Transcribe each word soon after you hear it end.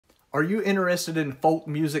Are you interested in folk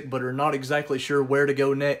music but are not exactly sure where to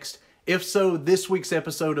go next? If so, this week's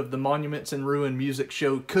episode of the Monuments in Ruin Music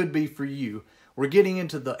Show could be for you. We're getting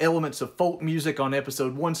into the elements of folk music on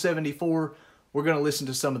episode 174. We're going to listen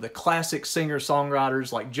to some of the classic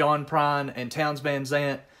singer-songwriters like John Prine and Townes Van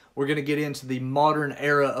Zandt. We're going to get into the modern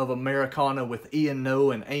era of Americana with Ian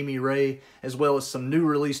Noe and Amy Ray, as well as some new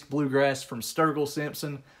released bluegrass from Sturgill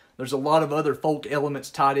Simpson. There's a lot of other folk elements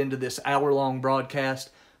tied into this hour-long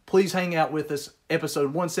broadcast. Please hang out with us. Episode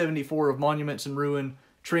 174 of Monuments in Ruin,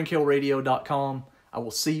 TrendKillRadio.com. I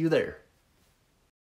will see you there.